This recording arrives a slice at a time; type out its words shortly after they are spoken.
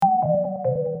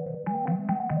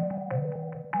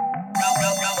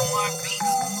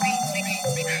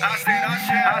I said, oh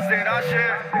shit. I said, oh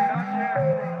shit.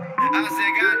 I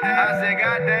said, goddamn. I said,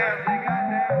 goddamn.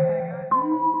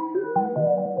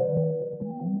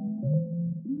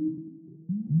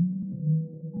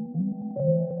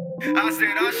 I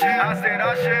said, oh shit. I said,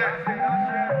 oh shit.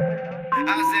 I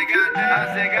said, goddamn. I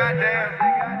said, goddamn.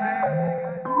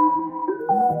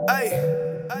 Ay,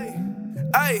 ay,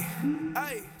 ay,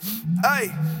 ay, ay,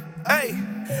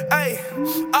 ay,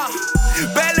 ay,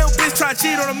 bad little bitch tryna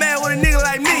cheat on a man with a nigga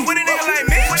like me. With a nigga like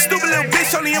me? Stupid little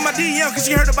bitch only in my DM cause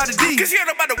she heard about the D. Cause you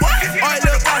heard about the what? Alright,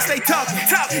 little boss, they talking.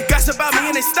 Gossip about me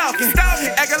and they stalking.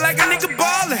 Acting like a nigga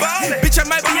ballin'. Bitch, I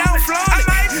might be out flaunt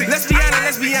it. Let's be honest,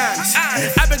 let's be honest.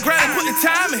 I've been grinding, putting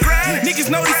time in. Niggas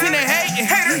noticing they hating.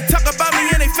 Talk about me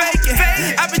and they faking.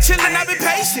 I've been chillin', I've been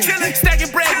patient.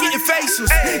 Stacking bread, getting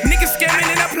facials. Niggas scamming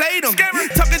and I played them.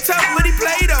 Talking tough, but he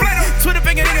played them. Twitter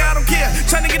finger, nigga, I don't care.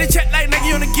 Tryna get a check like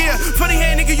Nike on the gear. Funny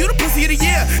hand, nigga, you the pussy of the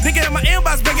year. Nigga in my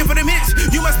inbox begging for them hits.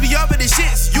 You must be off of the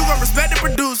shits. You gon' respect the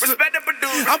producer. Respect the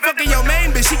producer. I'm fucking your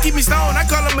main bitch, she keep me stoned, I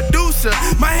call her Medusa.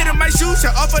 My hit my shoes,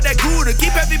 her off of that Gouda.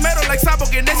 Keep heavy metal like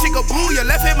Cyborg and that shit go booyah.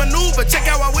 Left hand maneuver, check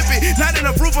out I whip it. Not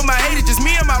enough room for my haters, just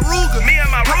me and my Ruger. Me and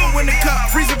my Ruger. In the cup,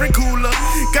 freezer and cooler.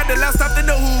 Got the last stop in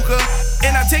the hookah,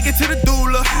 and I take it to the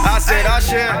doula. I said, oh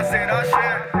shit. I said, oh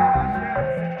shit.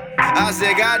 I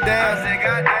said, goddamn. I said,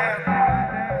 goddamn.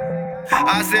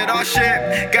 I said, oh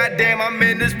shit, goddamn, I'm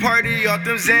in this party off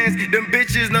them Zans. Them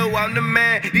bitches know I'm the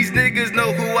man, these niggas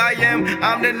know who I am.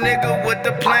 I'm the nigga with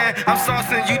the plan, I'm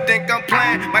saucing, you think I'm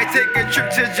playing. Might take a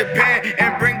trip to Japan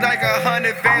and bring like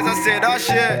 100 fans. I said, oh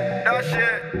shit, oh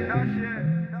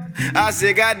shit. I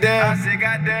said, goddamn. I said,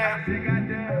 goddamn.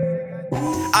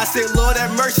 I said, Lord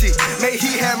have mercy, may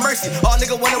he have mercy. All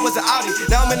nigga wanted was an Audi.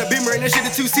 Now I'm in a Beamer and this shit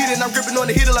is two-seated. And I'm gripping on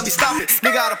the heater, let me stop it.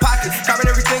 Nigga out of pocket, copping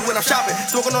everything when I'm shopping.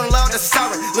 Smoking on the loud, that's a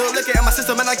siren. Little liquor in my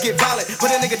system and I get violent.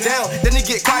 Put a nigga down, then he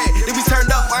get quiet. Then we turned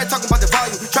up, I ain't talking about the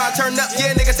volume. Try to turn up,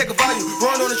 yeah, nigga, take a volume.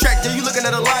 Rolling on the track, yeah, you looking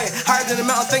at a lion. Higher than the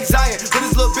mountain, think Zion. But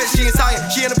this little bitch, she ain't Zion.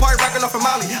 She in the party rocking off from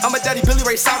Molly. I'm a daddy, Billy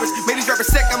Ray Cyrus. Made these rappers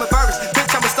sick, I'm a virus.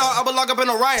 Bitch, I'm a star, I belong up in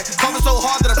Orion. Talking so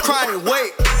hard that I'm crying,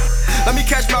 wait. Let me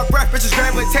catch my breath, bitches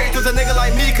gravitate towards a nigga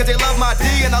like me. Cause they love my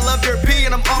D and I love their P.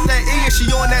 And I'm off that E and she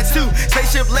on that too.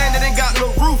 Spaceship landed and got no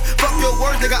roof. Fuck your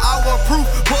words, nigga, I want proof.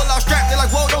 Pull out strap, they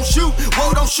like, whoa, don't shoot.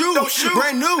 Whoa, don't shoot.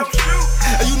 Brand new.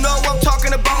 And you know I'm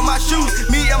talking about my shoes.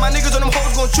 Me and my niggas on them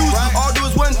hoes gon' choose. All do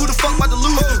is win, who the fuck about to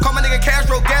lose? Call my nigga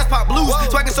Castro, gas pop blues.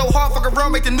 Swaggin' so hard, fuck around,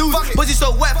 make the news. Pussy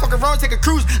so wet, fuck around, take a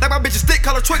cruise. Like my bitch stick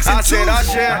color Twix and choose. I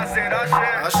said, I said,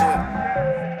 oh shit.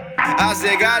 I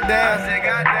said, goddamn. I said,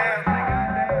 goddamn.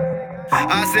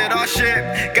 I said, oh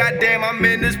shit, goddamn, I'm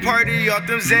in this party off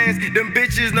them Zans. Them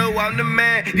bitches know I'm the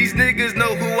man, these niggas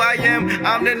know who I am.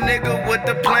 I'm the nigga with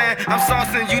the plan, I'm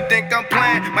saucing, you think I'm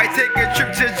playing. Might take a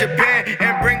trip to Japan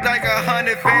and bring like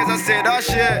 100 fans. I said, oh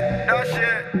shit, oh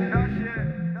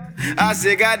shit. I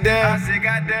said, goddamn. I said,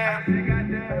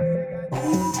 goddamn.